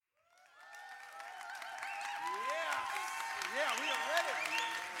Yeah, we are ready.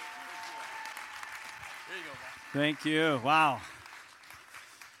 There you go, guys. Thank you. Wow.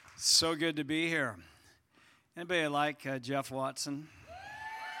 So good to be here. Anybody like Jeff Watson?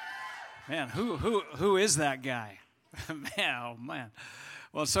 Man, who is that guy? Man, oh man.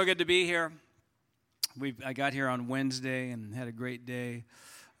 Well, it's so good to be here. I got here on Wednesday and had a great day.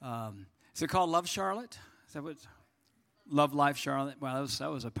 Is it called Love Charlotte? Is that what? Love Life Charlotte. Wow, that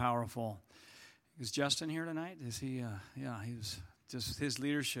was a powerful. Is Justin here tonight? Is he? Yeah, he was. Just his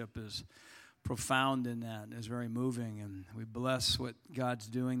leadership is profound in that. It's very moving, and we bless what God's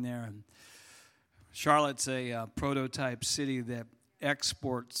doing there. And Charlotte's a prototype city that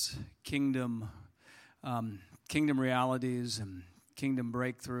exports kingdom realities and kingdom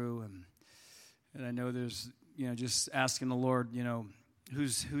breakthrough. And I know there's, just asking the Lord,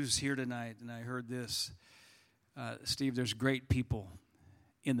 who's here tonight. And I heard this, Steve. There's great people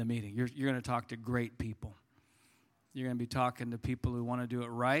in the meeting. You're going to talk to great people. You're going to be talking to people who want to do it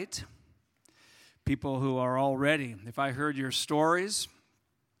right. People who are already. If I heard your stories,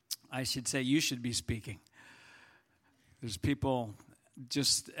 I should say you should be speaking. There's people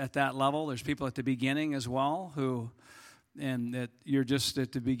just at that level. There's people at the beginning as well and that you're just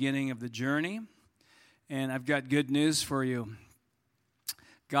at the beginning of the journey. And I've got good news for you.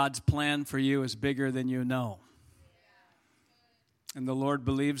 God's plan for you is bigger than you know. And the Lord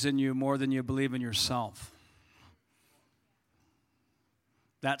believes in you more than you believe in yourself.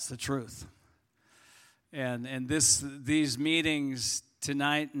 That's the truth. And these meetings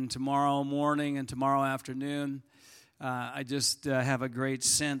tonight and tomorrow morning and tomorrow afternoon, I just have a great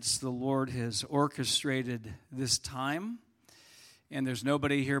sense the Lord has orchestrated this time, and there's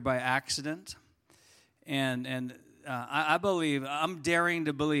nobody here by accident. And I believe, I'm daring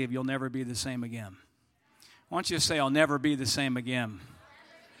to believe you'll never be the same again. Why don't you say, I'll never be the same again?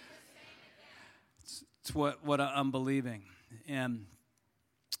 It's what I'm believing. And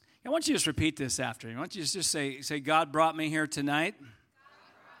I want you to just repeat this after me. I want you to just say, God brought me here tonight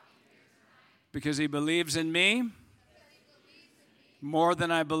because He believes in me more than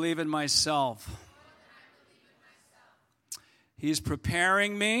I believe in myself. He's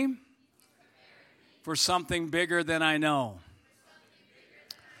preparing me for something bigger than I know.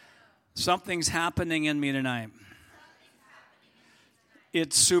 Something's happening in me tonight.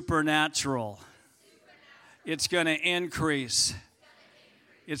 It's supernatural. It's going to increase.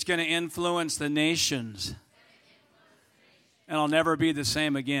 It's going to influence the nations. And I'll never be the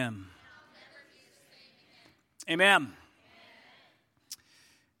same again. Amen.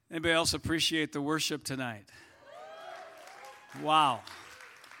 Anybody else appreciate the worship tonight? Wow.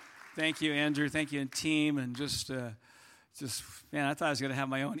 Thank you, Andrew. Thank you, and team. And just man, I thought I was going to have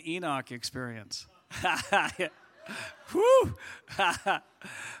my own Enoch experience. Whew.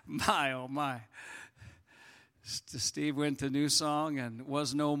 My, oh, my. Steve went to New Song and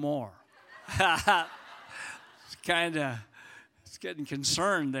was no more. It's getting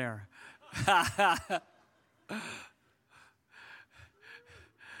concerned there.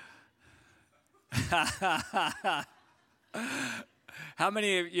 How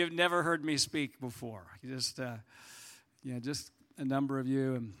many of you have never heard me speak before? Just a number of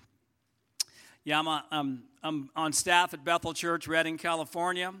you. And I'm on staff at Bethel Church, Redding,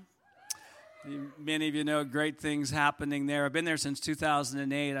 California. Many of you know great things happening there. I've been there since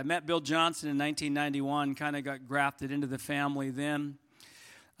 2008. I met Bill Johnson in 1991, kind of got grafted into the family then.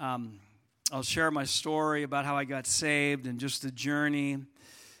 I'll share my story about how I got saved and just the journey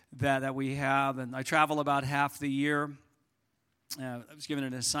that we have. And I travel about half the year. I was given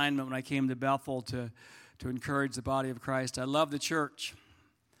an assignment when I came to Bethel to encourage the body of Christ. I love the church.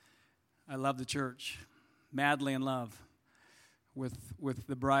 I love the church. Madly in love with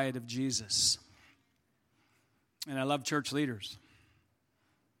the bride of Jesus. And I love church leaders.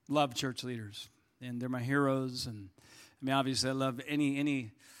 Love church leaders. And they're my heroes. And I mean, obviously I love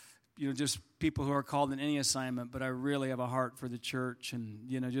any just people who are called in any assignment, but I really have a heart for the church. And,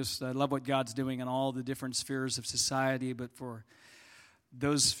 I love what God's doing in all the different spheres of society. But for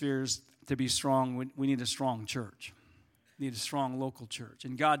those spheres to be strong, we need a strong church. We need a strong local church.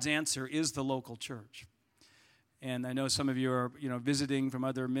 And God's answer is the local church. And I know some of you are, visiting from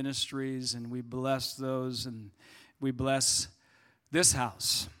other ministries, and we bless those, and we bless this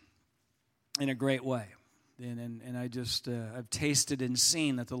house in a great way. And I just, I've tasted and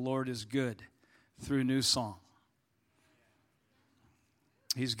seen that the Lord is good through New Song.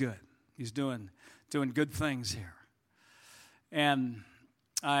 He's good. He's doing good things here. And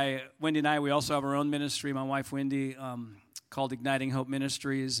Wendy and I, we also have our own ministry. My wife, Wendy, called Igniting Hope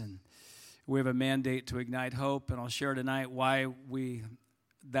Ministries, and we have a mandate to ignite hope, and I'll share tonight why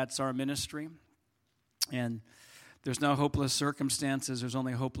that's our ministry. And There's no hopeless circumstances. There's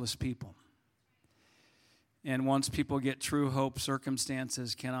only hopeless people. And once people get true hope,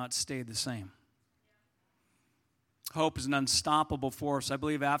 circumstances cannot stay the same. Hope is an unstoppable force. I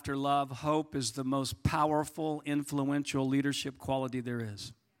believe after love, hope is the most powerful, influential leadership quality there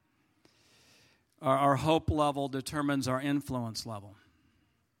is. Our hope level determines our influence level.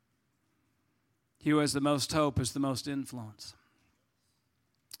 He who has the most hope is the most influence.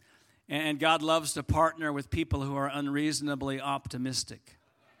 And God loves to partner with people who are unreasonably optimistic.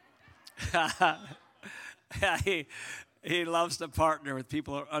 He loves to partner with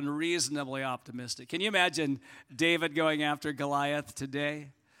people who are unreasonably optimistic. Can you imagine David going after Goliath today?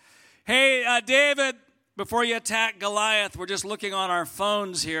 Hey, David, before you attack Goliath, we're just looking on our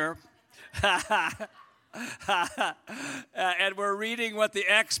phones here. And we're reading what the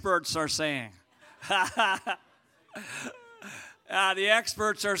experts are saying. The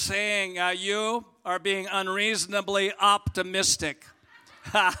experts are saying you are being unreasonably optimistic.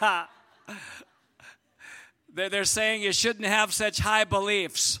 They're saying you shouldn't have such high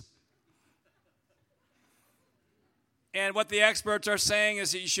beliefs. And what the experts are saying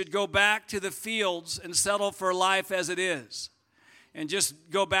is that you should go back to the fields and settle for life as it is. And just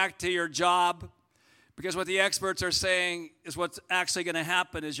go back to your job. Because what the experts are saying is what's actually going to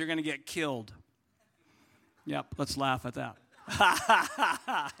happen is you're going to get killed. Yep, let's laugh at that.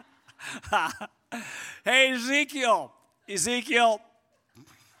 Hey, Ezekiel.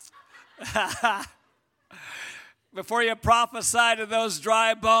 Before you prophesy to those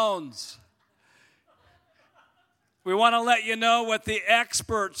dry bones, we want to let you know what the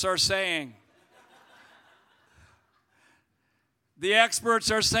experts are saying. The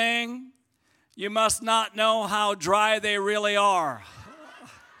experts are saying you must not know how dry they really are.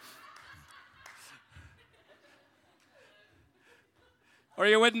 Or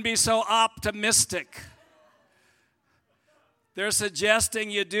you wouldn't be so optimistic. They're suggesting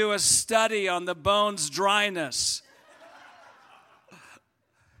you do a study on the bone's dryness.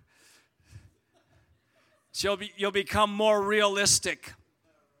 So you'll become more realistic.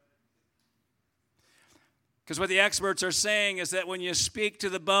 Because what the experts are saying is that when you speak to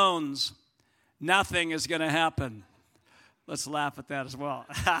the bones, nothing is going to happen. Let's laugh at that as well.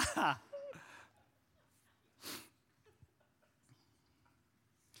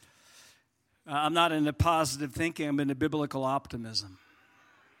 I'm not into positive thinking. I'm into biblical optimism.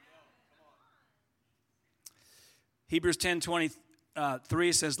 Hebrews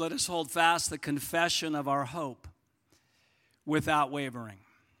 10:23 says, "Let us hold fast the confession of our hope without wavering."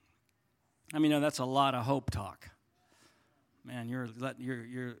 I mean, that's a lot of hope talk. Man,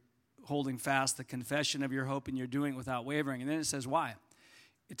 you're holding fast the confession of your hope, and you're doing it without wavering. And then it says why.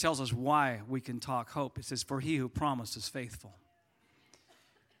 It tells us why we can talk hope. It says, "For he who promised is faithful."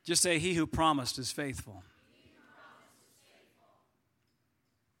 Just say, "He who promised is faithful."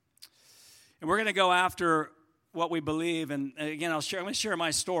 And we're going to go after what we believe. And again, I'm going to share my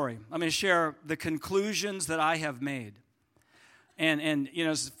story. I'm going to share the conclusions that I have made. And you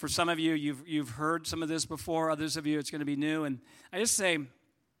know, for some of you, you've heard some of this before. Others of you, it's going to be new. And I just say,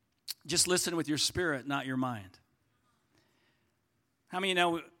 just listen with your spirit, not your mind. How many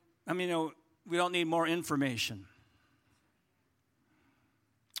know we don't need more information?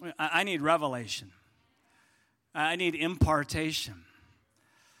 I need revelation. I need impartation.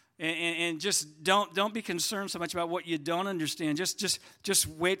 And just don't be concerned so much about what you don't understand. Just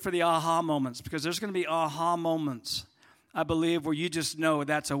wait for the aha moments, because there's going to be aha moments, I believe, where you just know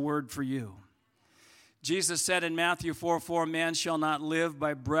that's a word for you. Jesus said in Matthew 4:4, "Man shall not live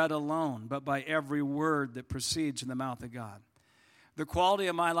by bread alone, but by every word that proceeds from the mouth of God." The quality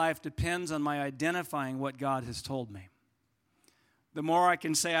of my life depends on my identifying what God has told me. The more I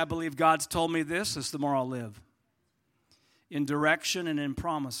can say, I believe God's told me this, the more I'll live. In direction and in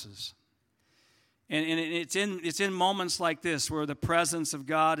promises. And it's in moments like this where the presence of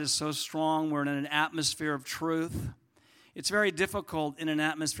God is so strong, we're in an atmosphere of truth. It's very difficult in an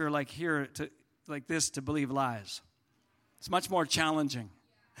atmosphere like here, like this, to believe lies. It's much more challenging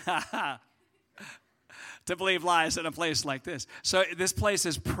to believe lies in a place like this. So this place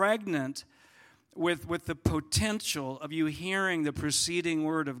is pregnant with the potential of you hearing the preceding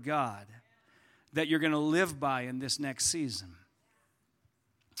word of God that you're going to live by in this next season.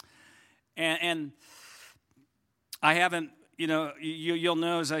 And I haven't, you'll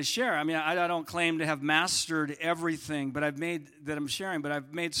know as I share, I mean, I don't claim to have mastered everything but I've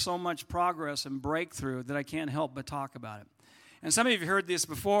made so much progress and breakthrough that I can't help but talk about it. And some of you have heard this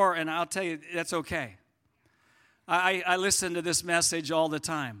before, and I'll tell you, that's okay. I listen to this message all the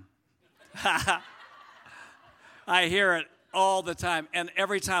time. I hear it all the time, and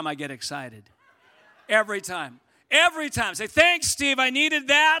every time I get excited. Every time. Every time. Say, thanks, Steve, I needed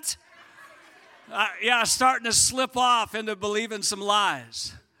that. Starting to slip off into believing some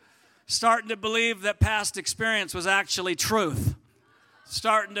lies. Starting to believe that past experience was actually truth.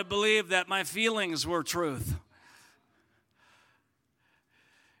 Starting to believe that my feelings were truth.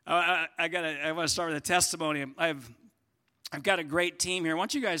 I want to start with a testimony. I've got a great team here. Why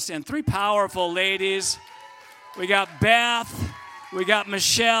don't you guys stand? 3 powerful ladies. We got Beth, we got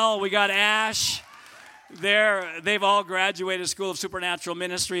Michelle, we got Ash. They've all graduated School of Supernatural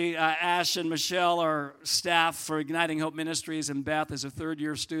Ministry. Ash and Michelle are staff for Igniting Hope Ministries, and Beth is a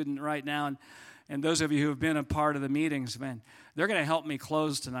third-year student right now. And those of you who have been a part of the meetings, man, they're going to help me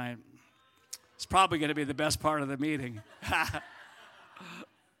close tonight. It's probably going to be the best part of the meeting.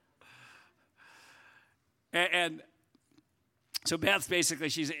 and so Beth, basically,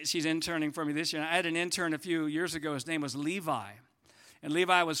 she's interning for me this year. I had an intern a few years ago. His name was Levi, and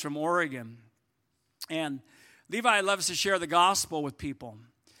Levi was from Oregon. And Levi loves to share the gospel with people.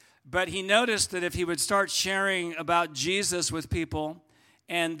 But he noticed that if he would start sharing about Jesus with people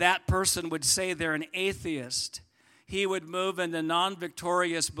and that person would say they're an atheist, he would move into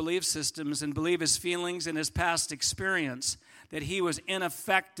non-victorious belief systems and believe his feelings and his past experience that he was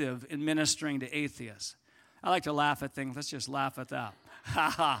ineffective in ministering to atheists. I like to laugh at things. Let's just laugh at that. Ha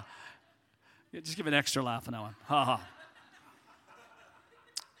ha. Just give an extra laugh on that one. Ha ha.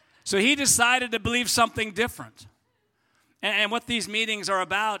 So he decided to believe something different. And what these meetings are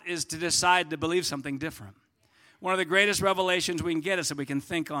about is to decide to believe something different. One of the greatest revelations we can get is that we can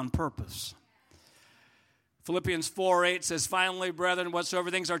think on purpose. Philippians 4:8 says, finally, brethren, whatsoever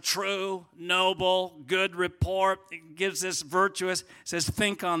things are true, noble, good report, it gives us virtuous, it says,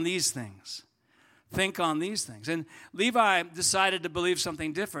 think on these things. Think on these things. And Levi decided to believe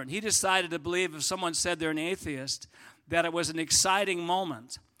something different. He decided to believe if someone said they're an atheist, that it was an exciting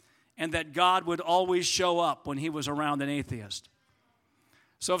moment and that God would always show up when he was around an atheist.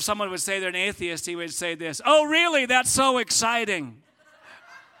 So if someone would say they're an atheist, he would say this, oh, really? That's so exciting.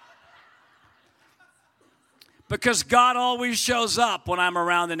 Because God always shows up when I'm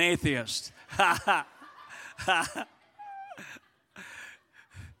around an atheist.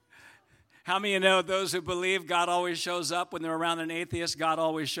 How many of you know those who believe God always shows up when they're around an atheist? God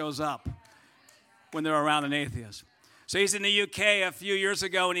always shows up when they're around an atheist. So he's in the UK a few years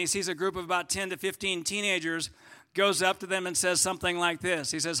ago, and he sees a group of about 10 to 15 teenagers, goes up to them and says something like this.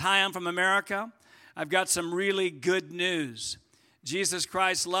 He says, hi, I'm from America. I've got some really good news. Jesus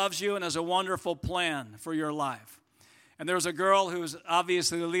Christ loves you and has a wonderful plan for your life. And there was a girl who was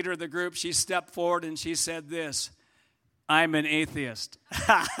obviously the leader of the group. She stepped forward and she said this, I'm an atheist.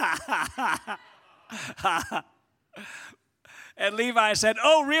 And Levi said,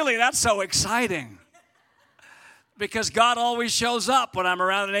 oh, really? That's so exciting. Because God always shows up when I'm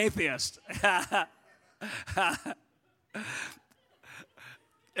around an atheist.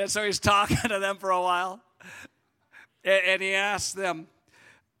 And so he's talking to them for a while. And he asked them,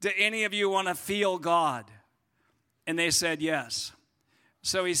 do any of you want to feel God? And they said yes.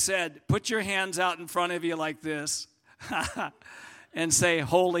 So he said, put your hands out in front of you like this and say,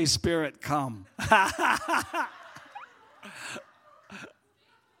 Holy Spirit, come.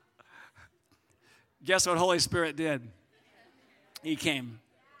 Guess what Holy Spirit did? He came.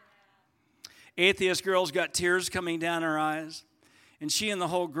 Atheist girl's got tears coming down her eyes, and she and the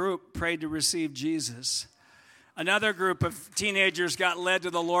whole group prayed to receive Jesus. Another group of teenagers got led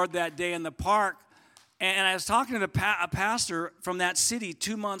to the Lord that day in the park, and I was talking to a pastor from that city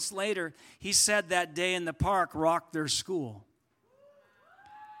 2 months later. He said that day in the park rocked their school.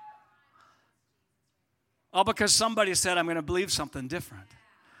 All because somebody said, I'm going to believe something different.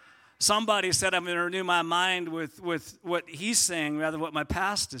 Somebody said, I'm going to renew my mind with what he's saying rather than what my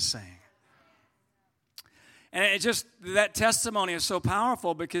past is saying. And it just, that testimony is so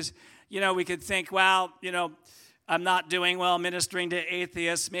powerful because, we could think, well, I'm not doing well ministering to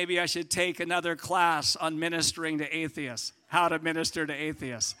atheists. Maybe I should take another class on ministering to atheists. How to minister to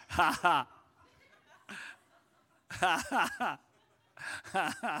atheists. Ha ha. Ha ha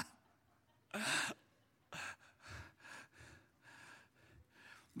ha.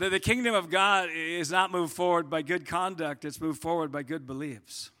 The kingdom of God is not moved forward by good conduct. It's moved forward by good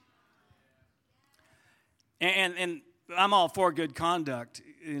beliefs. And I'm all for good conduct,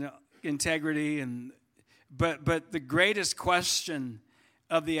 integrity. But the greatest question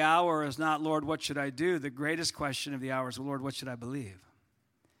of the hour is not, Lord, what should I do? The greatest question of the hour is, Lord, what should I believe?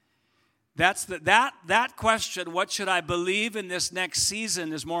 That's that question, what should I believe in this next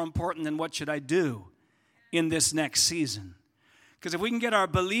season, is more important than what should I do in this next season. Because if we can get our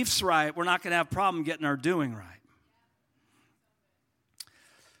beliefs right, we're not going to have a problem getting our doing right.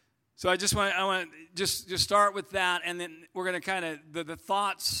 So I want to just start with that, and then we're going to kind of, the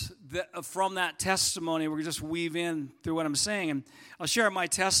thoughts from that testimony, we're going to just weave in through what I'm saying. And I'll share my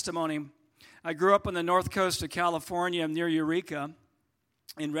testimony. I grew up on the north coast of California near Eureka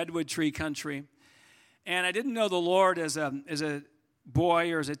in Redwood Tree Country. And I didn't know the Lord as a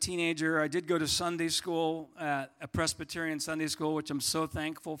boy or as a teenager. I did go to Sunday school, a Presbyterian Sunday school, which I'm so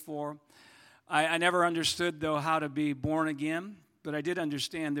thankful for. I never understood, though, how to be born again. But I did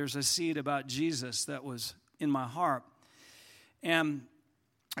understand there's a seed about Jesus that was in my heart. And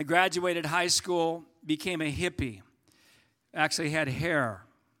I graduated high school, became a hippie. Actually had hair.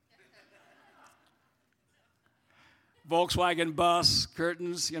 Volkswagen bus,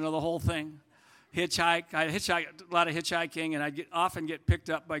 curtains, the whole thing. Hitchhike. I hitchhiked, a lot of hitchhiking, and I'd often get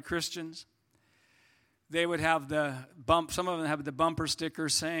picked up by Christians. They would have some of them have the bumper sticker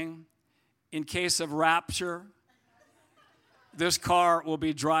saying, "In case of rapture, this car will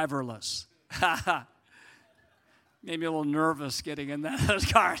be driverless." Made me a little nervous getting in that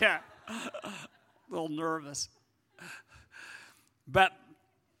car. Yeah. A little nervous. But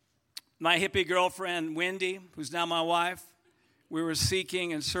my hippie girlfriend, Wendy, who's now my wife, we were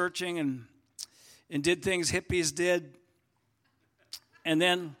seeking and searching and did things hippies did. And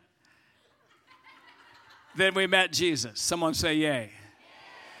then we met Jesus. Someone say yay.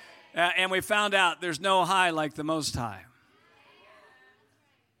 And we found out there's no high like the Most High.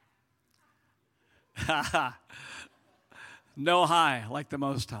 No high like the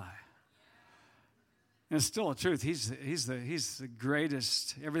Most High. And it's still the truth. He's the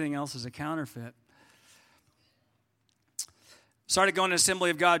greatest. Everything else is a counterfeit. Started going to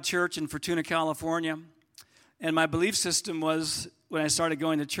Assembly of God Church in Fortuna, California. And my belief system was, when I started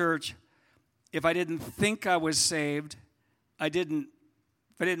going to church, if I didn't think I was saved, if I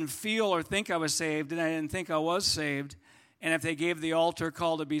didn't feel or think I was saved, and I didn't think I was saved, and if they gave the altar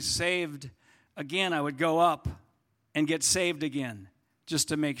call to be saved again, I would go up and get saved again, just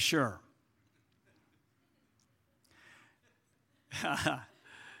to make sure.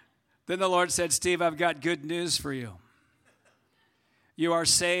 Then the Lord said, "Steve, I've got good news for you. You are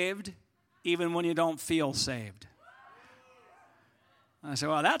saved even when you don't feel saved." I said,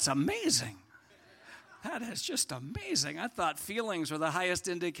 "Well, that's amazing. That is just amazing. I thought feelings were the highest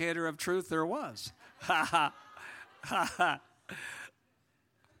indicator of truth there was."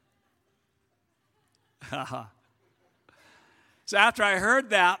 So after I heard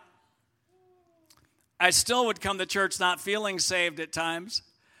that, I still would come to church not feeling saved at times.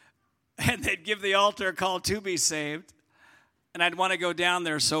 And they'd give the altar call to be saved. And I'd want to go down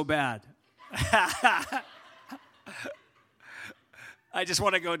there so bad. I just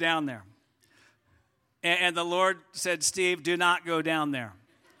want to go down there. And the Lord said, "Steve, do not go down there."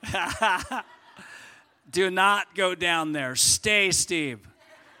 Do not go down there. Stay, Steve.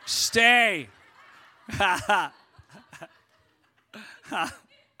 Stay.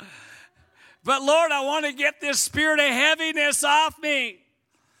 But Lord, I want to get this spirit of heaviness off me.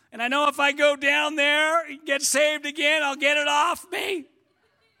 And I know if I go down there and get saved again, I'll get it off me.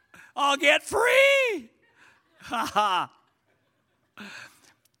 I'll get free. He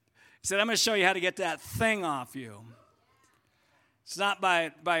said, "I'm going to show you how to get that thing off you." It's not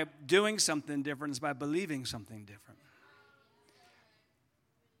by doing something different. It's by believing something different.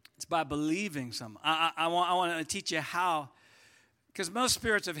 It's by believing something. I want to teach you how. Because most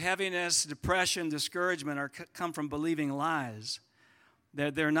spirits of heaviness, depression, discouragement come from believing lies.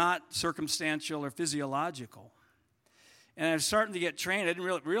 They're not circumstantial or physiological. And I'm starting to get trained. I didn't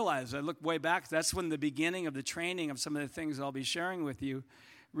really realize. I looked way back. That's when the beginning of the training of some of the things I'll be sharing with you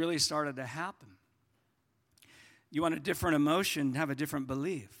really started to happen. You want a different emotion, have a different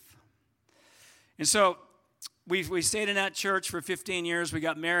belief. And so we stayed in that church for 15 years. We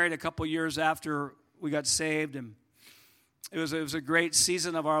got married a couple years after we got saved, and it was a great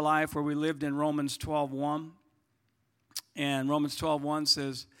season of our life where we lived in Romans 12:1. And Romans 12:1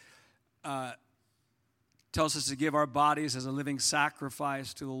 says, tells us to give our bodies as a living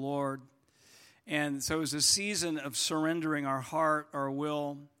sacrifice to the Lord. And so it was a season of surrendering our heart, our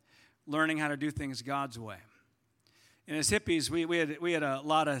will, learning how to do things God's way. And as hippies, we had a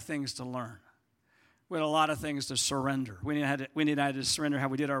lot of things to learn. We had a lot of things to surrender. We needed to surrender how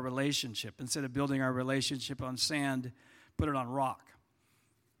we did our relationship. Instead of building our relationship on sand, put it on rock.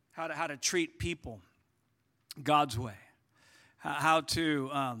 How to treat people God's way. How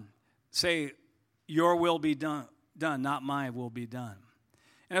to say, "Your will be done, not my will be done."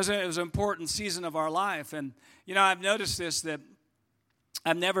 And it was an important season of our life. And, I've noticed this, that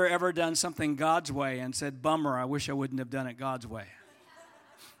I've never, ever done something God's way and said, "Bummer, I wish I wouldn't have done it God's way."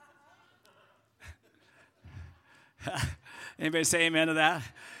 Anybody say amen to that?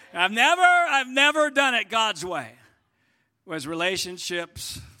 I've never done it God's way. Was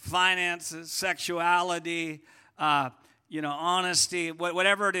relationships, finances, sexuality, honesty,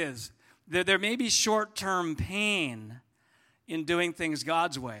 whatever it is. There may be short-term pain in doing things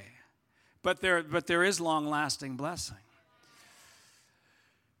God's way, but there is long-lasting blessing.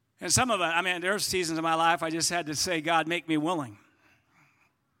 And some of it, there are seasons in my life I just had to say, God, make me willing.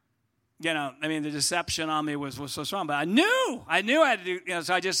 The deception on me was so strong, but I knew I had to do,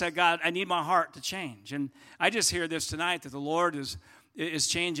 so I just said, God, I need my heart to change. And I just hear this tonight, that the Lord is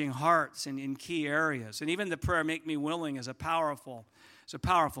changing hearts in key areas. And even the prayer, make me willing, is a powerful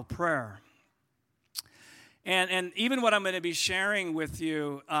prayer. And even what I'm going to be sharing with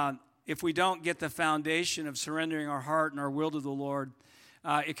you, if we don't get the foundation of surrendering our heart and our will to the Lord,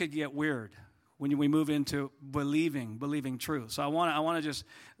 it could get weird when we move into believing truth. So I want to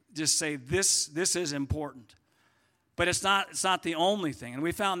just say this is important, but it's not the only thing, and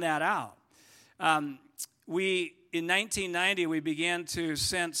we found that out. In 1990 we began to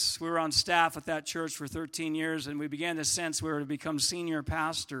sense, we were on staff at that church for 13 years, and we began to sense we were to become senior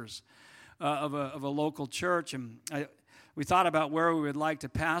pastors of a local church, and we thought about where we would like to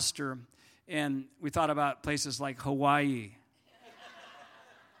pastor, and we thought about places like Hawaii.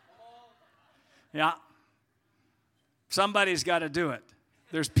 Yeah. Somebody's got to do it.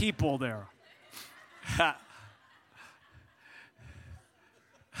 There's people there.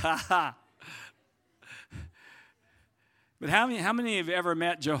 But how many have ever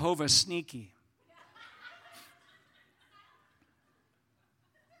met Jehovah Sneaky?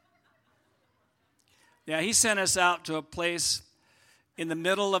 Yeah, he sent us out to a place in the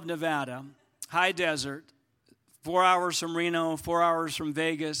middle of Nevada, high desert, 4 hours from Reno, 4 hours from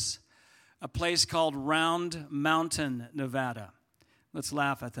Vegas, a place called Round Mountain, Nevada. Let's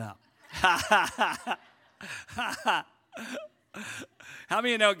laugh at that. How many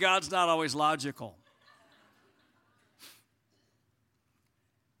of you know God's not always logical?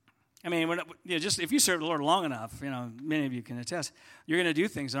 Just if you serve the Lord long enough, many of you can attest, you're going to do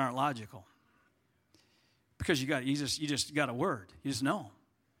things that aren't logical. Because you just got a word. You just know.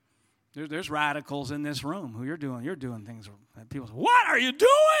 There's radicals in this room who you're doing things that people say, what are you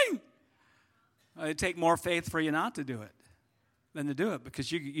doing? It'd take more faith for you not to do it than to do it,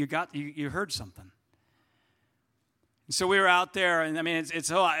 because you heard something. And so we were out there, and it's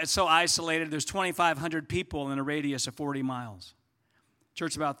so isolated. There's 2,500 people in a radius of 40 miles.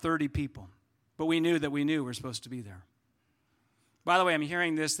 Church about 30 people, but we knew we were supposed to be there. By the way, I'm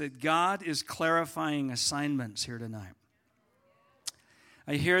hearing this, that God is clarifying assignments here tonight.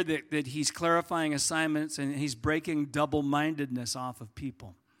 I hear that He's clarifying assignments, and He's breaking double-mindedness off of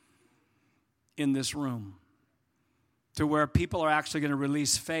people in this room, to where people are actually going to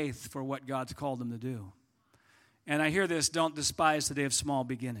release faith for what God's called them to do. And I hear this, don't despise the day of small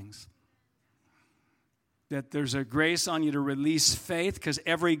beginnings. That there's a grace on you to release faith, because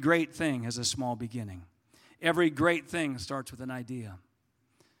every great thing has a small beginning. Every great thing starts with an idea.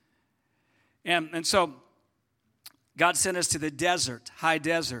 And so God sent us to the desert, high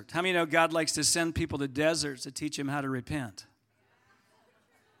desert. How many know God likes to send people to deserts to teach them how to repent?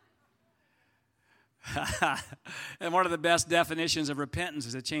 And one of the best definitions of repentance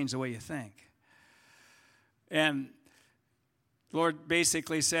is to change the way you think. And the Lord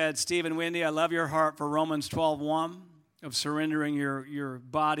basically said, Steve and Wendy, I love your heart for Romans 12:1, of surrendering your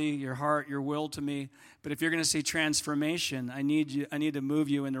body, your heart, your will to me. But if you're going to see transformation, I need to move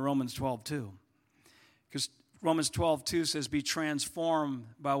you into Romans 12:2. Because Romans 12:2 says, be transformed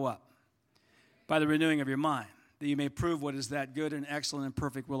by what? By the renewing of your mind, that you may prove what is that good and excellent and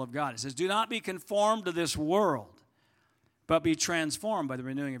perfect will of God. It says, do not be conformed to this world, but be transformed by the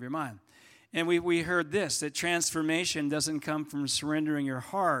renewing of your mind. And we heard this, that transformation doesn't come from surrendering your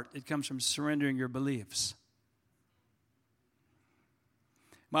heart, it comes from surrendering your beliefs.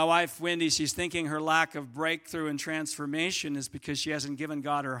 My wife, Wendy, she's thinking her lack of breakthrough and transformation is because she hasn't given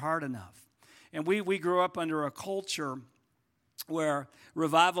God her heart enough. And we grew up under a culture where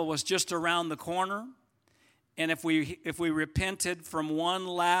revival was just around the corner. And if we repented from one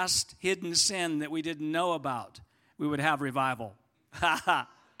last hidden sin that we didn't know about, we would have revival.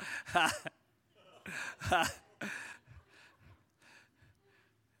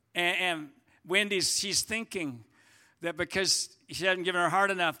 And Wendy, she's thinking that because she hasn't given her heart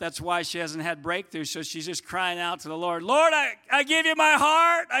enough, that's why she hasn't had breakthrough. So she's just crying out to the Lord, Lord, I give you my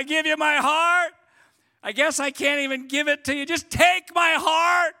heart. I give you my heart. I guess I can't even give it to you. Just take my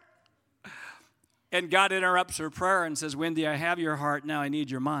heart. And God interrupts her prayer and says, Wendy, I have your heart. Now I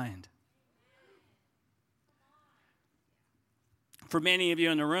need your mind. For many of you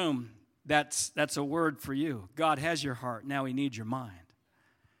in the room, that's a word for you. God has your heart. Now He needs your mind.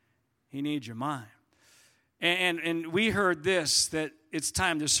 He needs your mind. And we heard this, that it's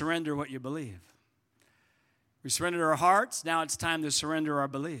time to surrender what you believe. We surrendered our hearts. Now it's time to surrender our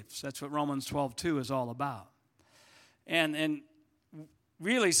beliefs. That's what Romans 12:2 is all about. And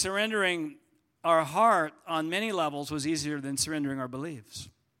really surrendering our heart on many levels was easier than surrendering our beliefs.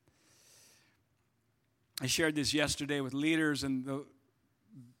 I shared this yesterday with leaders, and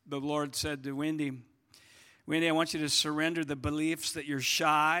the Lord said to Wendy, I want you to surrender the beliefs that you're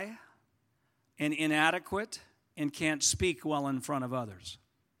shy and inadequate and can't speak well in front of others.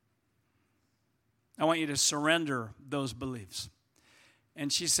 I want you to surrender those beliefs.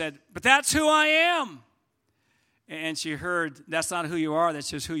 And she said, but that's who I am. And she heard, that's not who you are, that's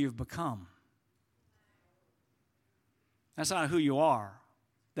just who you've become. That's not who you are,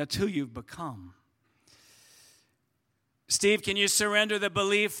 that's who you've become. Steve, can you surrender the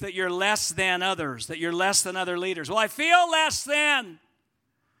belief that you're less than others, that you're less than other leaders? Well, I feel less than.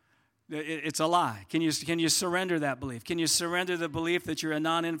 It's a lie. Can you surrender that belief? Can you surrender the belief that you're a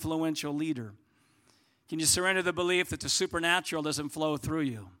non-influential leader? Can you surrender the belief that the supernatural doesn't flow through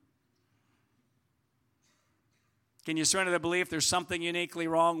you? Can you surrender the belief there's something uniquely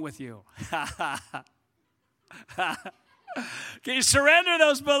wrong with you? Can you surrender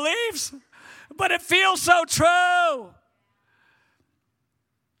those beliefs? But it feels so true.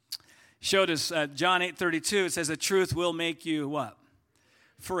 Showed us John 8:32. It says the truth will make you what?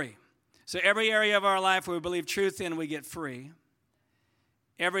 Free. So every area of our life where we believe truth in, we get free.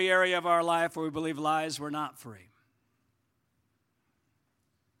 Every area of our life where we believe lies, we're not free.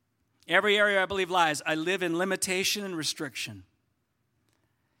 Every area I believe lies, I live in limitation and restriction.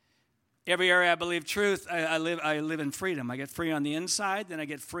 Every area I believe truth, I live in freedom. I get free on the inside, then I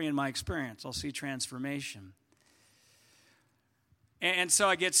get free in my experience. I'll see transformation. And so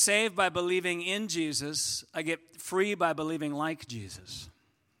I get saved by believing in Jesus. I get free by believing like Jesus.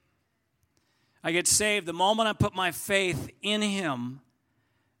 I get saved the moment I put my faith in Him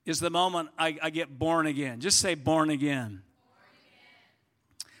is the moment I get born again. Just say born again.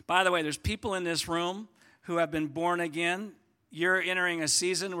 By the way, there's people in this room who have been born again. You're entering a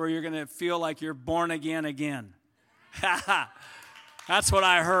season where you're going to feel like you're born again again. That's what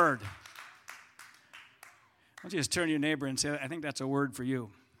I heard. Why don't you just turn to your neighbor and say, I think that's a word for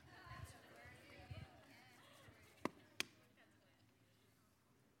you.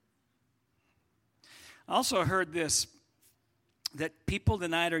 I also heard this, that people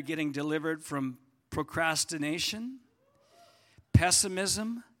tonight are getting delivered from procrastination,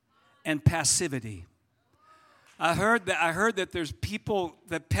 pessimism, and passivity. I heard that there's people,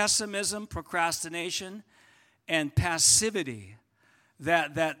 that pessimism, procrastination, and passivity,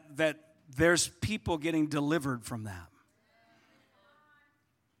 that there's people getting delivered from that.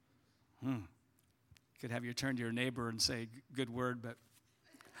 Could have you turn to your neighbor and say, good word, but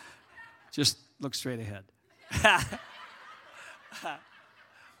just look straight ahead.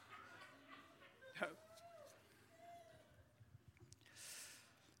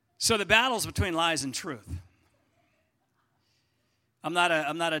 So the battle's between lies and truth. I'm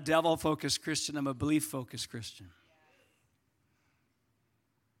not a devil-focused Christian. I'm a belief-focused Christian.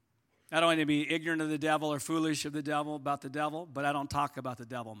 I don't want to be ignorant of the devil or foolish of the devil about the devil, but I don't talk about the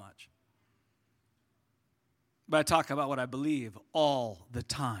devil much. But I talk about what I believe all the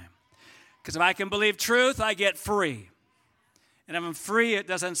time. Because if I can believe truth, I get free. And if I'm free, it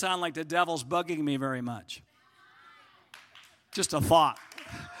doesn't sound like the devil's bugging me very much. Just a thought.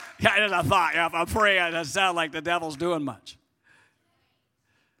 Yeah, it is a thought. Yeah, if I'm free, it doesn't sound like the devil's doing much.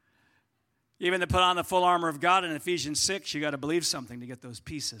 Even to put on the full armor of God in Ephesians 6, you got to believe something to get those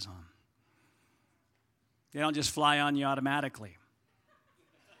pieces on. They don't just fly on you automatically.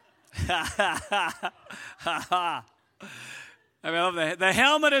 I love the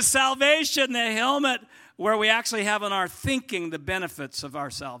helmet of salvation, the helmet where we actually have in our thinking the benefits of our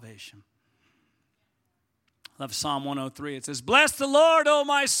salvation. I love Psalm 103. It says, bless the Lord, O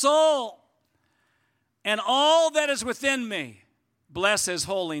my soul, and all that is within me. Bless His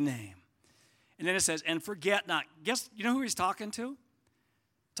holy name. And then it says, and forget not. Guess, you know who He's talking to?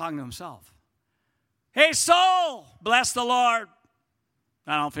 Talking to Himself. Hey, soul, bless the Lord.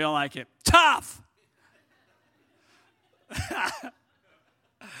 I don't feel like it. Tough.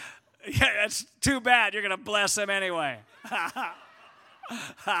 Yeah, that's too bad. You're going to bless Him anyway.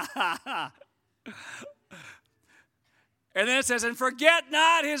 And then it says, and forget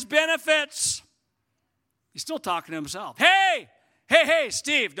not His benefits. He's still talking to Himself. Hey,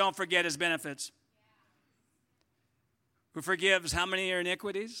 Steve, don't forget His benefits. Who forgives how many of your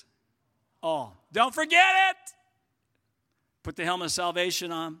iniquities? All. Don't forget it. Put the helmet of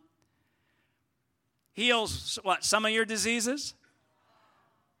salvation on. Heals what? Some of your diseases?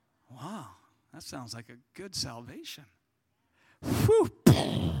 What? that sounds like a good salvation. Whew.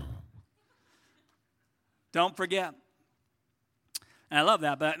 Don't forget. And I love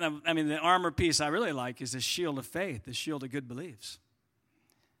that, but I mean, the armor piece I really like is the shield of faith, the shield of good beliefs.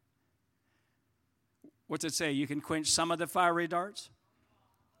 What's it say? You can quench some of the fiery darts?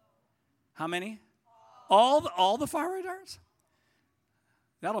 How many? All the fiery darts?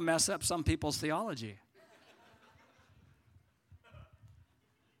 That'll mess up some people's theology.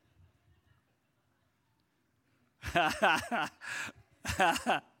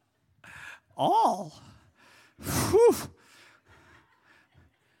 All? Whew.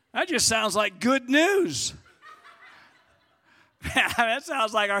 That just sounds like good news. That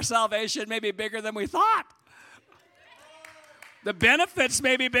sounds like our salvation may be bigger than we thought. The benefits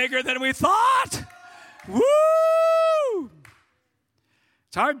may be bigger than we thought. Woo!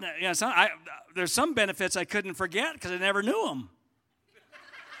 It's hard. You know, there's some benefits I couldn't forget because I never knew them.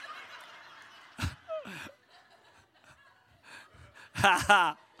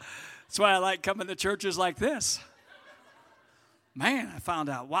 That's why I like coming to churches like this. Man, I found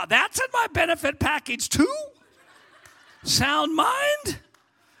out, wow, that's in my benefit package too? Sound mind?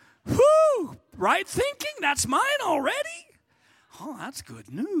 Whoo! Right thinking? That's mine already? Oh, that's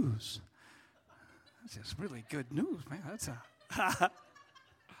good news. That's just really good news, man. That's a...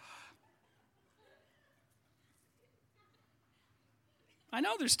 I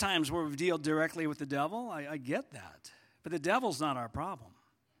know there's times where we've dealt directly with the devil. I get that. But the devil's not our problem.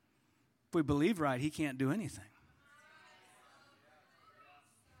 If we believe right, he can't do anything.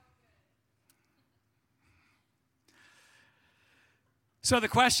 So the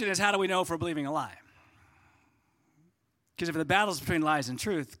question is, how do we know if we're believing a lie? Because if the battle's between lies and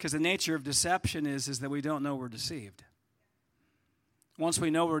truth, because the nature of deception is that we don't know we're deceived. Once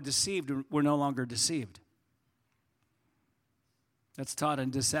we know we're deceived, we're no longer deceived. That's taught in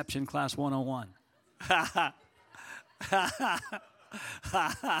Deception Class 101.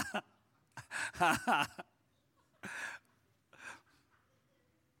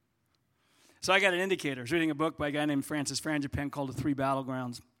 So I got an indicator. I was reading a book by a guy named Francis Frangipane called The Three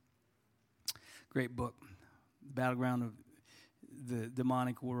Battlegrounds. Great book. The battleground of the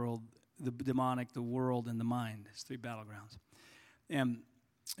demonic world, the world, and the mind. It's three battlegrounds. And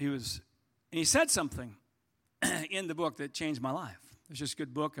he said something in the book that changed my life. It's just a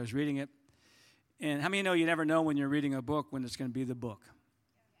good book. I was reading it. And how many know you never know when you're reading a book when it's going to be the book?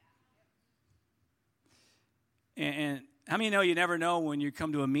 And how many know you never know when you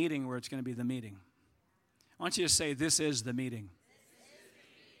come to a meeting where it's going to be the meeting? I want you to say, this is the meeting.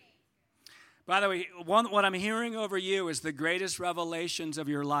 By the way, what I'm hearing over you is the greatest revelations of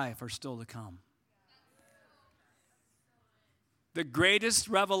your life are still to come. The greatest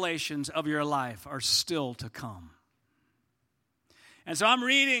revelations of your life are still to come. And so I'm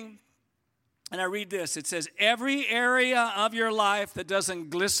reading, and I read this. It says, every area of your life that doesn't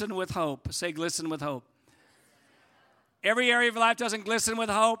glisten with hope, say glisten with hope. Every area of your life doesn't glisten with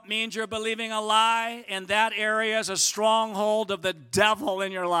hope means you're believing a lie, and that area is a stronghold of the devil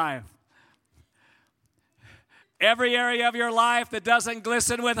in your life. Every area of your life that doesn't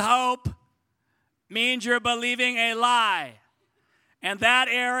glisten with hope means you're believing a lie, and that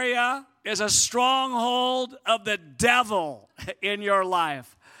area is a stronghold of the devil in your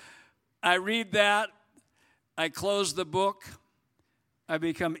life. I read that, I close the book, I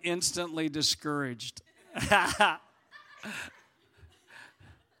become instantly discouraged.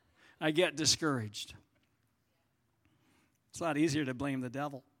 I get discouraged. It's a lot easier to blame the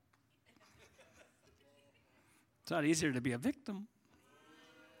devil. It's a lot easier to be a victim.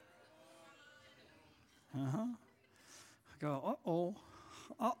 I go,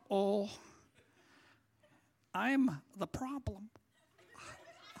 uh-oh, I'm the problem.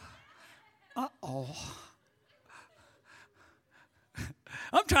 Uh-oh.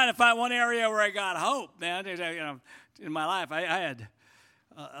 I'm trying to find one area where I got hope, man. You know, in my life, I had,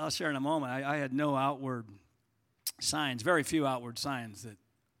 I'll share in a moment, I had no outward signs, very few outward signs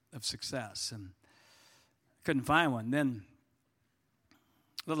of success, and couldn't find one. Then,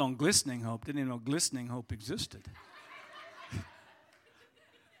 let alone glistening hope, didn't even know glistening hope existed.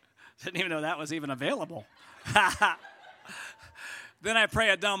 Didn't even know that was even available. Then I pray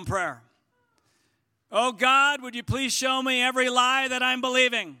a dumb prayer. Oh God, would you please show me every lie that I'm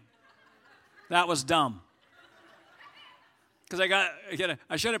believing? That was dumb. Because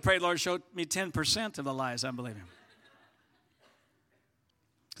I should have prayed, Lord, show me 10% of the lies I'm believing.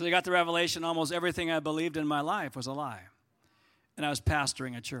 Because I got the revelation almost everything I believed in my life was a lie. And I was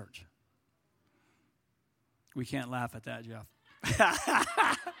pastoring a church. We can't laugh at that, Jeff.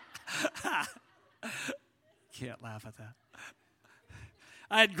 Can't laugh at that.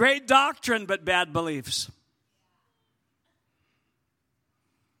 I had great doctrine, but bad beliefs.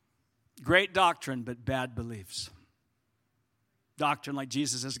 Great doctrine, but bad beliefs. Doctrine like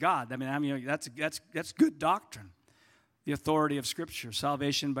Jesus is God. I mean, that's good doctrine. The authority of Scripture,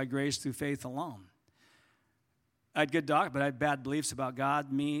 salvation by grace through faith alone. I had good doctrine, but I had bad beliefs about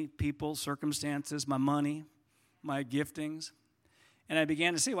God, me, people, circumstances, my money, my giftings. And I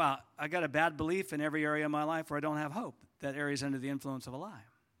began to see, wow, I got a bad belief in every area of my life where I don't have hope. That area is under the influence of a lie.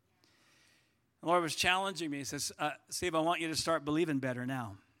 The Lord was challenging me. He says, Steve, I want you to start believing better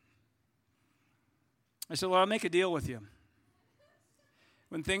now. I said, Lord, I'll make a deal with you.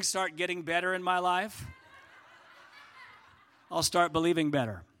 When things start getting better in my life, I'll start believing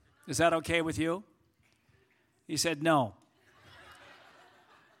better. Is that okay with you? He said, no.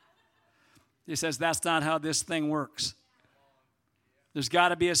 He says, that's not how this thing works. There's got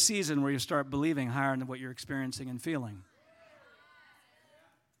to be a season where you start believing higher than what you're experiencing and feeling.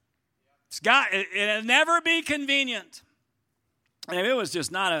 It'll never be convenient. And it was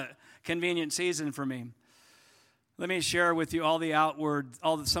just not a convenient season for me. Let me share with you some of the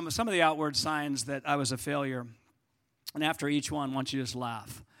outward signs that I was a failure. And after each one, I want you to just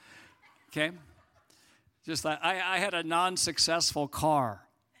laugh. Okay? Just like I had a non-successful car.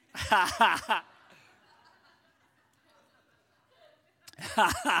 I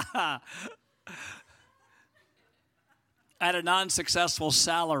had a non-successful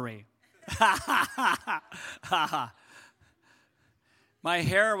salary. My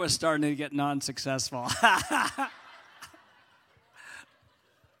hair was starting to get non-successful.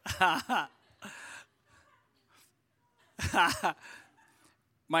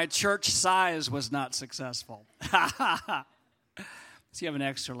 My church size was not successful. So you have an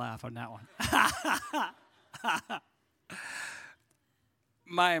extra laugh on that one.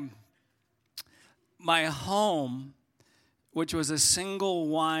 My home, which was a single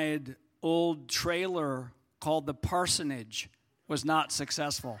wide old trailer called the Parsonage, was not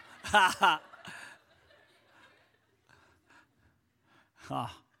successful.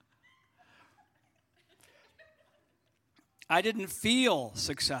 I didn't feel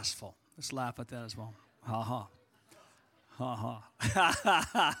successful. Let's laugh at that as well. Ha ha. Ha ha.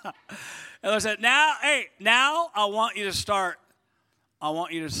 And I said, now I want you to start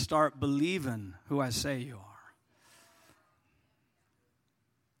believing who I say you are.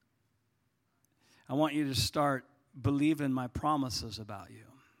 I want you to start believing my promises about you.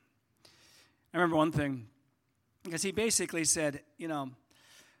 I remember one thing, because he basically said,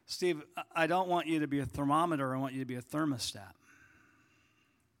 Steve, I don't want you to be a thermometer, I want you to be a thermostat.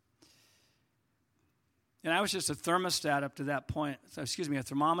 And I was just a thermostat up to that point, a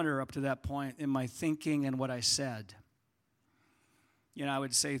thermometer up to that point in my thinking and what I said. I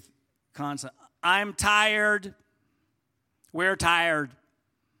would say constantly, I'm tired, we're tired,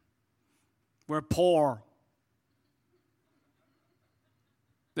 we're poor.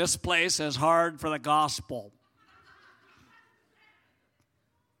 This place is hard for the gospel.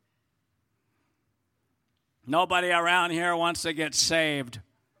 Nobody around here wants to get saved.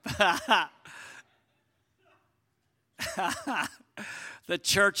 The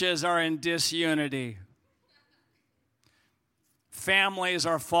churches are in disunity. Families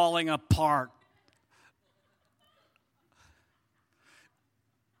are falling apart.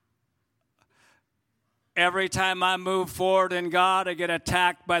 Every time I move forward in God, I get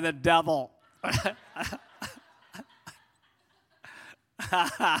attacked by the devil.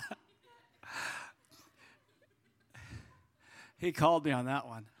 He called me on that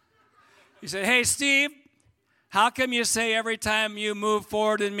one. He said, hey, Steve, how come you say every time you move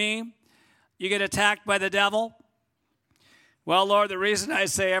forward in me, you get attacked by the devil? Well, Lord, the reason I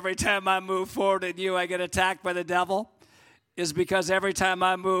say every time I move forward in you, I get attacked by the devil is because every time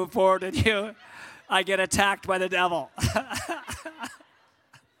I move forward in you, I get attacked by the devil.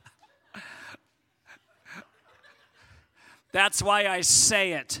 That's why I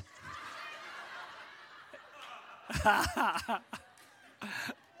say it.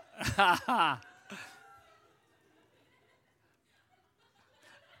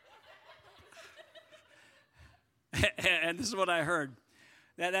 And this is what I heard.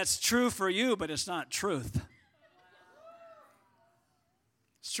 That's true for you, but it's not truth.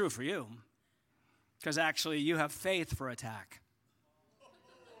 It's true for you. Because actually you have faith for attack.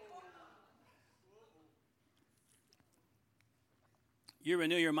 You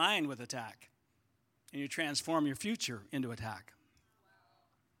renew your mind with attack. And you transform your future into attack.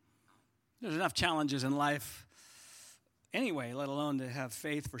 There's enough challenges in life anyway, let alone to have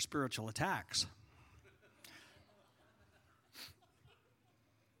faith for spiritual attacks.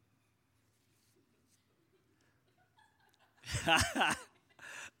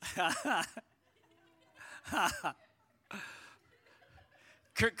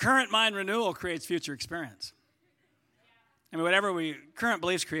 Current mind renewal creates future experience. I mean, current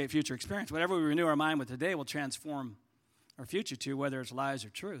beliefs create future experience. Whatever we renew our mind with today will transform our future to, whether it's lies or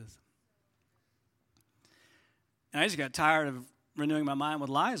truth. And I just got tired of renewing my mind with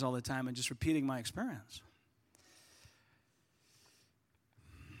lies all the time and just repeating my experience.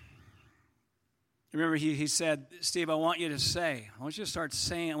 Remember, he said, Steve, I want you to start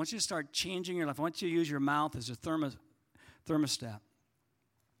saying, I want you to start changing your life. I want you to use your mouth as a thermostat.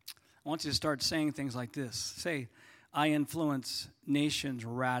 I want you to start saying things like this. Say, I influence nations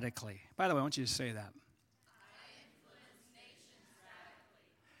radically. By the way, I want you to say that. I influence nations radically.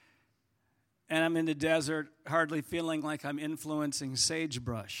 And I'm in the desert, hardly feeling like I'm influencing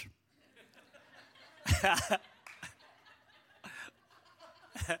sagebrush.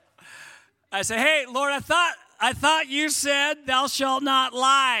 I say, hey, Lord, I thought you said thou shalt not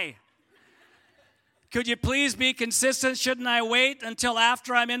lie. Could you please be consistent? Shouldn't I wait until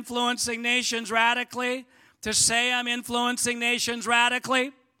after I'm influencing nations radically to say I'm influencing nations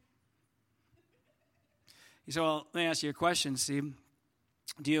radically? He said, well, let me ask you a question, Steve.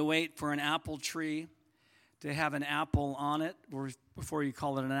 Do you wait for an apple tree to have an apple on it before you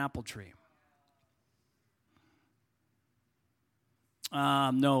call it an apple tree?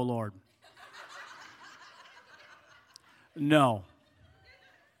 No, Lord. No.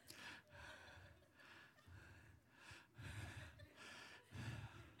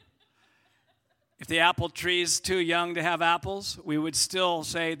 If the apple tree is too young to have apples, we would still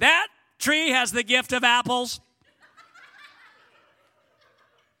say, that tree has the gift of apples.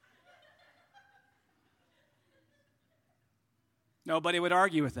 Nobody would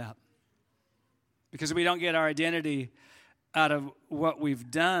argue with that. Because we don't get our identity out of what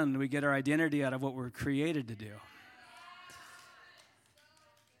we've done. We get our identity out of what we're created to do.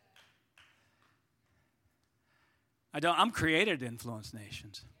 I'm created to influence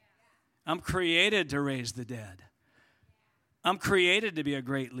nations. I'm created to raise the dead. I'm created to be a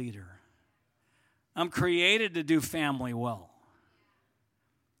great leader. I'm created to do family well.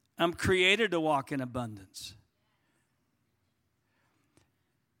 I'm created to walk in abundance.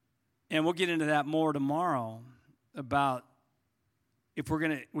 And we'll get into that more tomorrow about if we're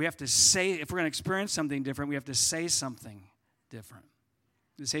going to experience something different, we have to say something different.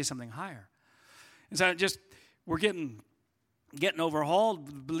 To say something higher. And so we're getting overhauled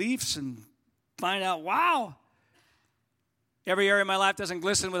with beliefs and find out, wow, every area of my life doesn't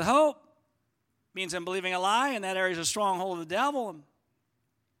glisten with hope. Means I'm believing a lie, and that area is a stronghold of the devil. And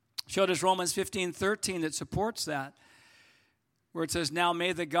showed us Romans 15:13 that supports that, where it says, now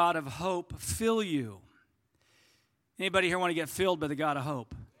may the God of hope fill you. Anybody here want to get filled by the God of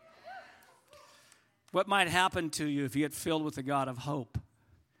hope? What might happen to you if you get filled with the God of hope?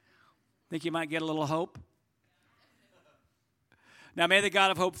 Think you might get a little hope? Now, may the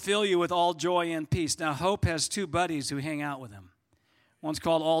God of hope fill you with all joy and peace. Now, hope has two buddies who hang out with him. One's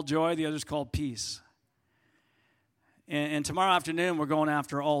called all joy, the other's called peace. And tomorrow afternoon, we're going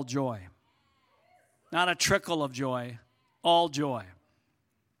after all joy. Not a trickle of joy, all joy.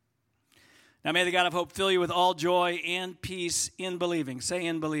 Now, may the God of hope fill you with all joy and peace in believing. Say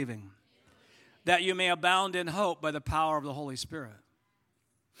in believing. That you may abound in hope by the power of the Holy Spirit.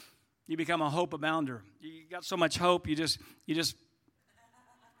 You become a hope abounder. You got so much hope, you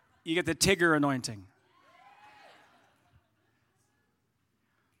get the Tigger anointing.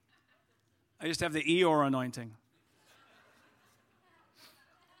 I just have the Eeyore anointing.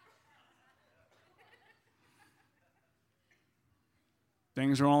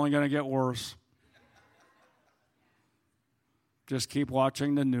 Things are only going to get worse. Just keep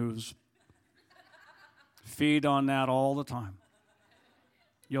watching the news. Feed on that all the time.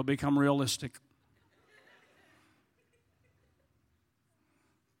 You'll become realistic.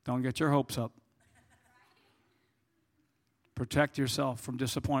 Don't get your hopes up. Protect yourself from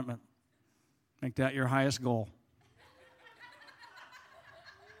disappointment. Make that your highest goal.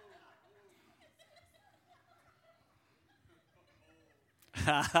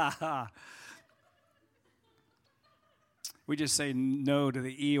 We just say no to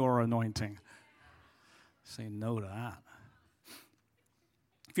the Eeyore anointing. Say no to that.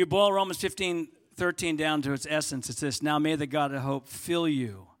 If you boil Romans 15:13 down to its essence, it's this: now may the God of hope fill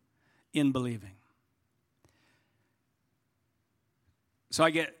you in believing. So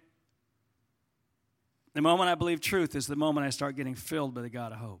the moment I believe truth is the moment I start getting filled by the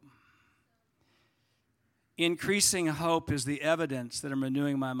God of hope. Increasing hope is the evidence that I'm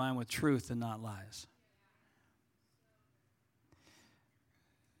renewing my mind with truth and not lies.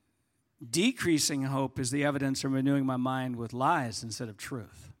 Decreasing hope is the evidence I'm renewing my mind with lies instead of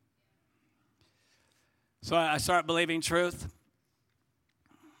truth. So I start believing truth.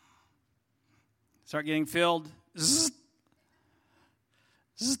 Start getting filled. Zzz.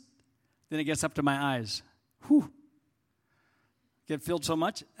 Zzz. Then it gets up to my eyes. Whew. Get filled so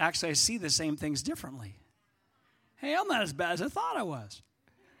much, actually I see the same things differently. Hey, I'm not as bad as I thought I was.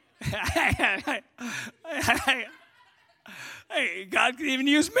 Hey, God can even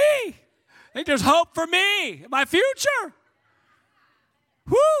use me. I think there's hope for me, my future.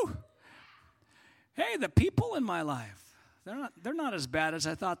 Woo! Hey, the people in my life, they're not as bad as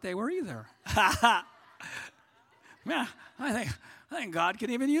I thought they were either. Yeah, I think God can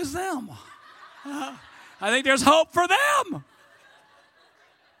even use them. I think there's hope for them.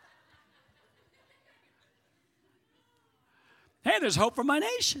 Hey, there's hope for my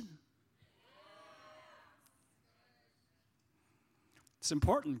nation. It's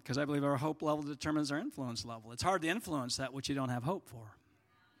important because I believe our hope level determines our influence level. It's hard to influence that which you don't have hope for.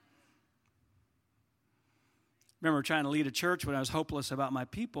 Remember trying to lead a church when I was hopeless about my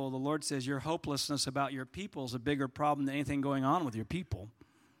people. The Lord says your hopelessness about your people is a bigger problem than anything going on with your people.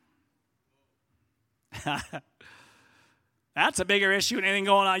 That's a bigger issue than anything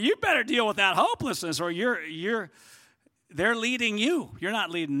going on. You better deal with that hopelessness or they're leading you. You're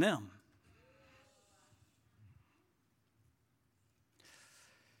not leading them.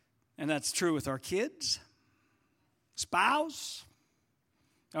 And that's true with our kids, spouse.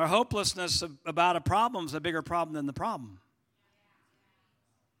 Our hopelessness about a problem is a bigger problem than the problem.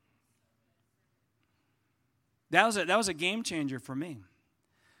 That was a game changer for me.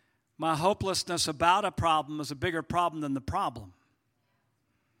 My hopelessness about a problem is a bigger problem than the problem.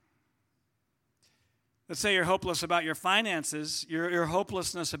 Let's say you're hopeless about your finances. Your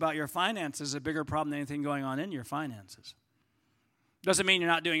hopelessness about your finances is a bigger problem than anything going on in your finances. Doesn't mean you're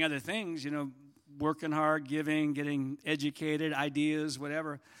not doing other things, working hard, giving, getting educated, ideas,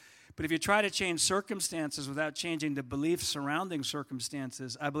 whatever. But if you try to change circumstances without changing the beliefs surrounding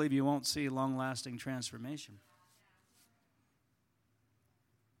circumstances, I believe you won't see long-lasting transformation.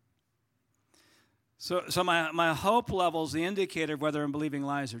 So my hope level is the indicator of whether I'm believing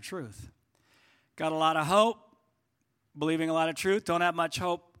lies or truth. Got a lot of hope, believing a lot of truth. Don't have much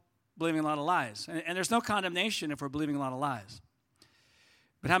hope, believing a lot of lies. And there's no condemnation if we're believing a lot of lies.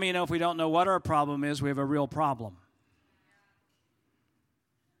 But how many of you know if we don't know what our problem is, we have a real problem?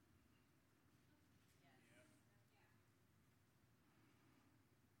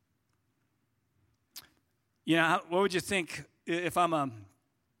 What would you think if I'm a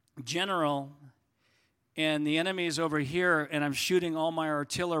general and the enemy is over here and I'm shooting all my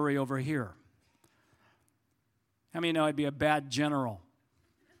artillery over here? How many know I'd be a bad general?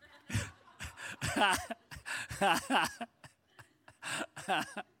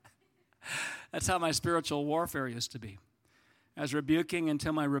 That's how my spiritual warfare used to be. I was rebuking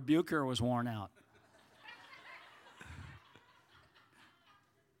until my rebuker was worn out.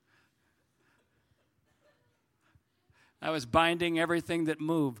 I was binding everything that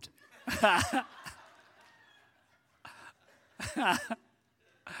moved.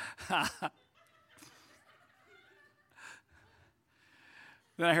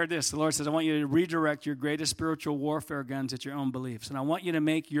 Then I heard this. The Lord says, I want you to redirect your greatest spiritual warfare guns at your own beliefs. And I want you to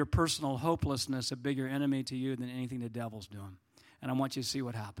make your personal hopelessness a bigger enemy to you than anything the devil's doing. And I want you to see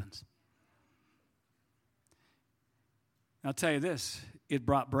what happens. I'll tell you this. It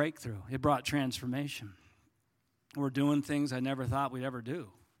brought breakthrough. It brought transformation. We're doing things I never thought we'd ever do.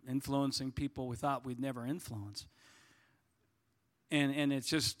 Influencing people we thought we'd never influence. And it's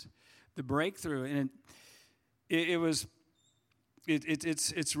just the breakthrough. And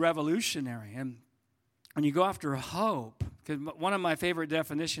it's revolutionary. And when you go after hope, because one of my favorite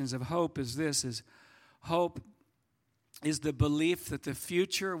definitions of hope is this, is hope is the belief that the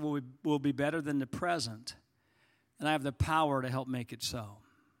future will be better than the present, and I have the power to help make it so.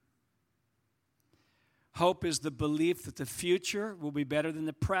 Hope is the belief that the future will be better than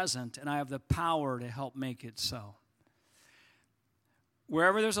the present, and I have the power to help make it so.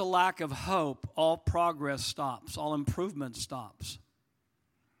 Wherever there's a lack of hope, all progress stops, all improvement stops.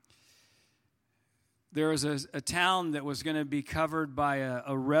 There was a town that was going to be covered by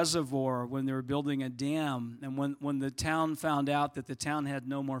a reservoir when they were building a dam, and when the town found out that the town had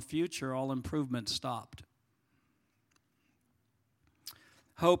no more future, all improvement stopped.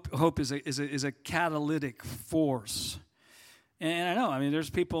 Hope is a catalytic force. And I know, there's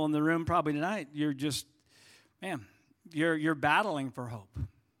people in the room probably tonight, you're just, you're battling for hope.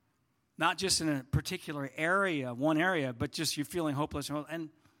 Not just in a particular area, one area, but just you're feeling hopeless. And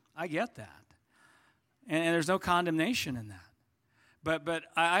I get that. And there's no condemnation in that. But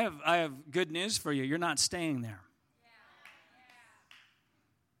I have good news for you. You're not staying there.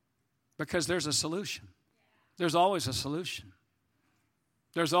 Because there's a solution. There's always a solution.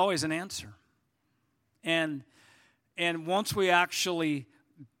 There's always an answer. And once we actually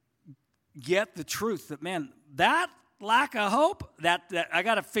get the truth that, man, that lack of hope, that I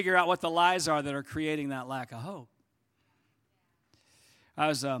got to figure out what the lies are that are creating that lack of hope. I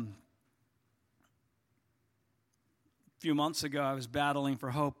was a few months ago, I was battling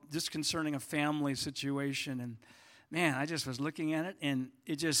for hope just concerning a family situation, and man, I just was looking at it, and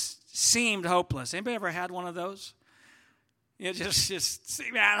it just seemed hopeless. Anybody ever had one of those? It just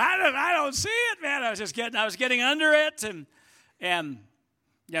man, I don't see it, man. I was getting under it, and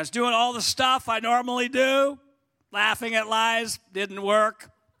I was doing all the stuff I normally do, laughing at lies, didn't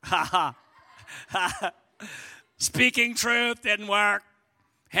work. Speaking truth didn't work.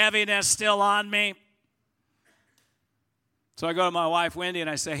 Heaviness still on me. So I go to my wife, Wendy, and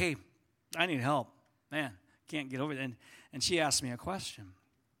I say, hey, I need help. Man, can't get over it. And she asked me a question.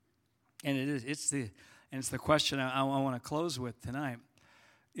 And it's the question I want to close with tonight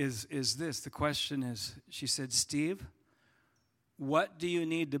is this. The question is, she said, Steve, what do you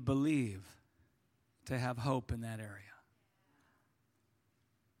need to believe to have hope in that area?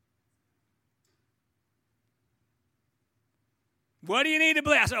 What do you need to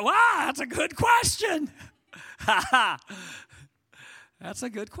believe? I said, wow, that's a good question. That's a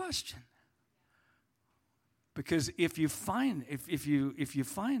good question. Because if you find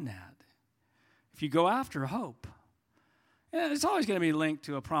that, if you go after hope, it's always going to be linked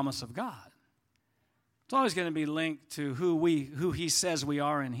to a promise of God. It's always going to be linked to who He says we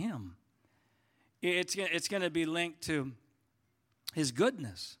are in Him. It's going to be linked to His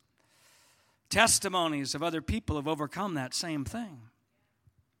goodness. Testimonies of other people have overcome that same thing.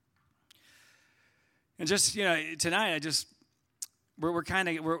 And just, tonight we're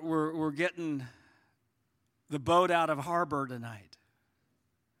getting the boat out of harbor tonight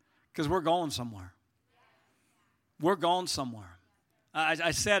because we're going somewhere. We're going somewhere.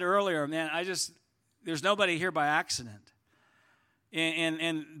 I said earlier, man, there's nobody here by accident.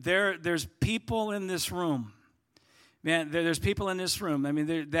 And there's people in this room. Man, there's people in this room. I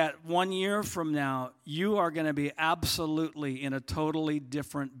mean, that 1 year from now, you are going to be absolutely in a totally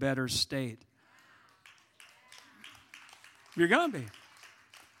different, better state. You're going to be.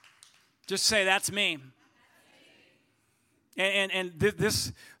 Just say, that's me. And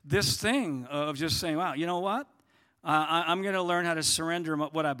this thing of just saying, wow, you know what? I'm going to learn how to surrender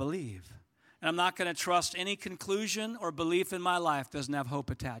what I believe. And I'm not going to trust any conclusion or belief in my life doesn't have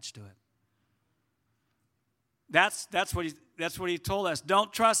hope attached to it. That's what he told us.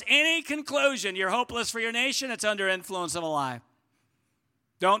 Don't trust any conclusion. You're hopeless for your nation. It's under influence of a lie.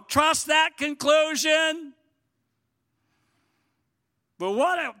 Don't trust that conclusion. But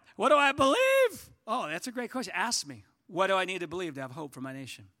what do I believe? Oh, that's a great question. Ask me. What do I need to believe to have hope for my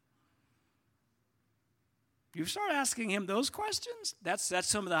nation? You start asking him those questions, that's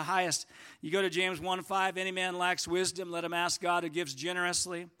some of the highest. You go to James 1:5, any man lacks wisdom, let him ask God who gives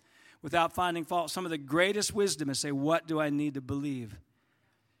generously without finding fault. Some of the greatest wisdom is say, what do I need to believe?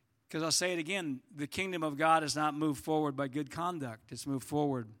 Because I'll say it again, the kingdom of God is not moved forward by good conduct. It's moved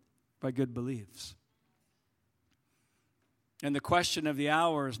forward by good beliefs. And the question of the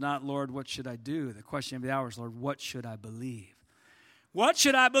hour is not, Lord, what should I do? The question of the hour is, Lord, what should I believe? What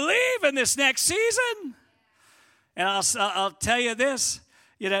should I believe in this next season? And I'll tell you this,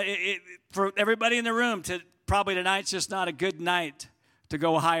 for everybody in the room, probably tonight's just not a good night to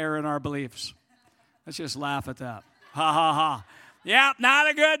go higher in our beliefs. Let's just laugh at that. Ha, ha, ha. Yep,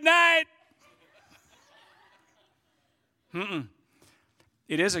 not a good night.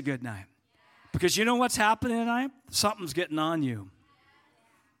 It is a good night. Because you know what's happening tonight? Something's getting on you.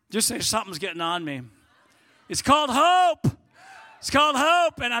 Just say, something's getting on me. It's called hope. It's called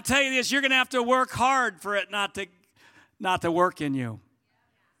hope. And I'll tell you this, you're going to have to work hard for it not to work in you.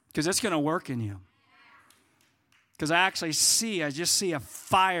 Because it's going to work in you. Because I just see a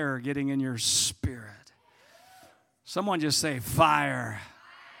fire getting in your spirit. Someone just say, fire.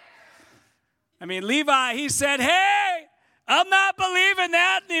 I mean, Levi, he said, hey, I'm not believing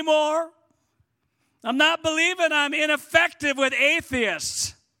that anymore. I'm not believing I'm ineffective with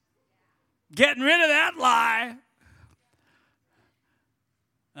atheists. Getting rid of that lie.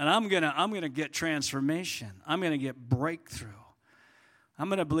 And I'm gonna get transformation. I'm going to get breakthrough. I'm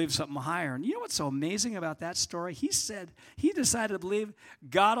going to believe something higher. And you know what's so amazing about that story? He said he decided to believe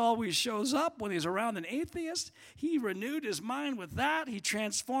God always shows up when he's around an atheist. He renewed his mind with that. He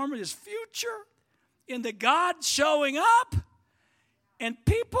transformed his future into God showing up. And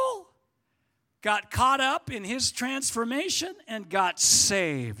people got caught up in his transformation and got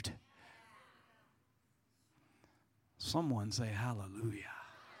saved. Someone say hallelujah.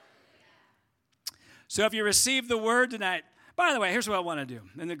 So if you receive the word tonight, by the way, here's what I want to do.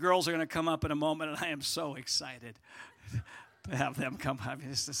 And the girls are going to come up in a moment, and I am so excited to have them come. I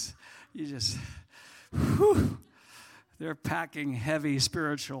mean, whew, they're packing heavy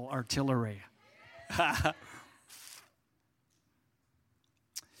spiritual artillery. I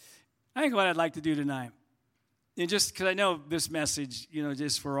think what I'd like to do tonight, and just because I know this message,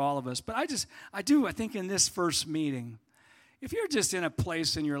 just for all of us, but I think in this first meeting, if you're just in a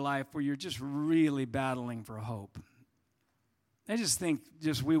place in your life where you're just really battling for hope, I just think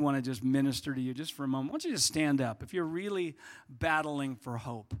we want to just minister to you just for a moment. Why don't you just stand up if you're really battling for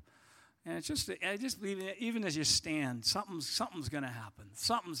hope? And I just believe even as you stand, something's going to happen.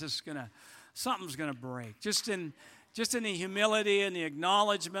 Something's going to break. Just in the humility and the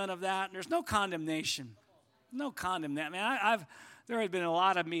acknowledgement of that. And there's no condemnation. No condemnation. I mean, there had been a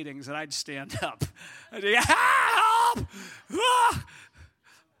lot of meetings that I'd stand up. I'd say, help! Ah!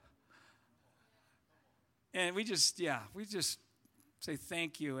 And we just say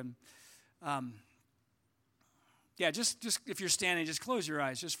thank you. And just if you're standing, just close your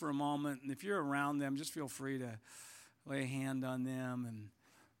eyes just for a moment. And if you're around them, just feel free to lay a hand on them.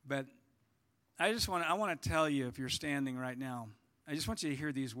 But I want to tell you, if you're standing right now, I just want you to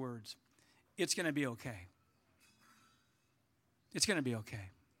hear these words. It's going to be okay. It's going to be okay.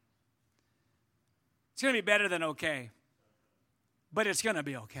 It's going to be better than okay. But it's going to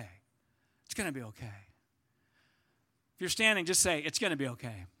be okay. It's going to be okay. If you're standing, just say, it's going to be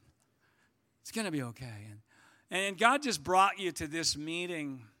okay. It's going to be okay. And God just brought you to this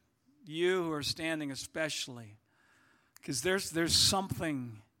meeting, you who are standing especially, because there's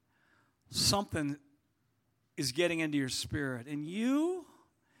something is getting into your spirit. And you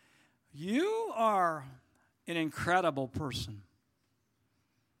are an incredible person.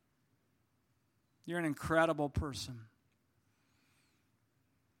 You're an incredible person.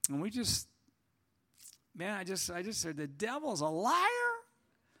 And I just said, the devil's a liar.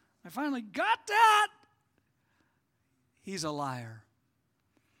 I finally got that. He's a liar.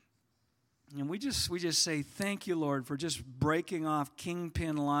 And we just say, thank you, Lord, for just breaking off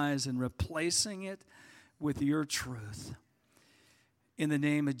kingpin lies and replacing it with your truth. In the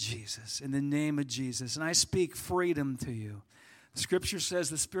name of Jesus. In the name of Jesus. And I speak freedom to you. The Scripture says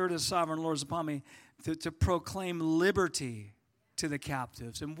the Spirit of the Sovereign Lord is upon me to proclaim liberty to the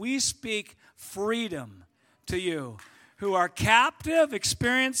captives. And we speak freedom to you who are captive,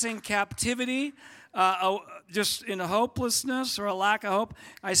 experiencing captivity, just in hopelessness or a lack of hope.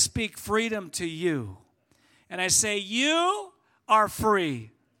 I speak freedom to you. And I say, you are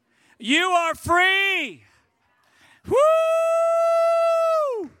free. You are free. Woo!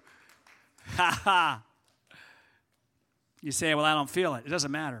 Ha ha. You say, well, I don't feel it. It doesn't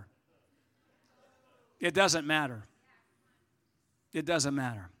matter. It doesn't matter. It doesn't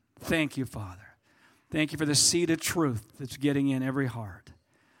matter. Thank you, Father. Thank you for the seed of truth that's getting in every heart.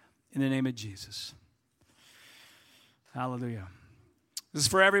 In the name of Jesus. Hallelujah. This is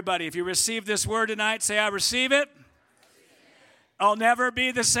for everybody. If you receive this word tonight, say, I receive it. I'll never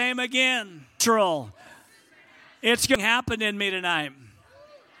be the same again. It's going to happen in me tonight.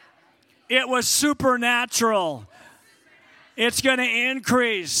 It was supernatural. It's going to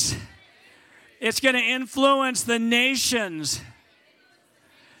increase. It's going to influence the nations.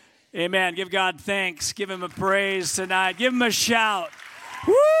 Amen. Give God thanks. Give him a praise tonight. Give him a shout.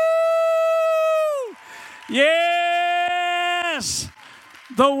 Woo! Yes!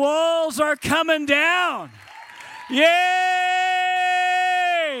 The walls are coming down. Yay!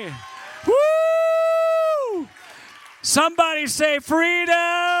 Woo! Somebody say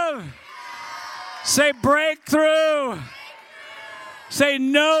freedom. Say breakthrough. Say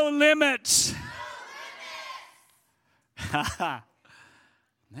no limits.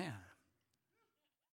 Man.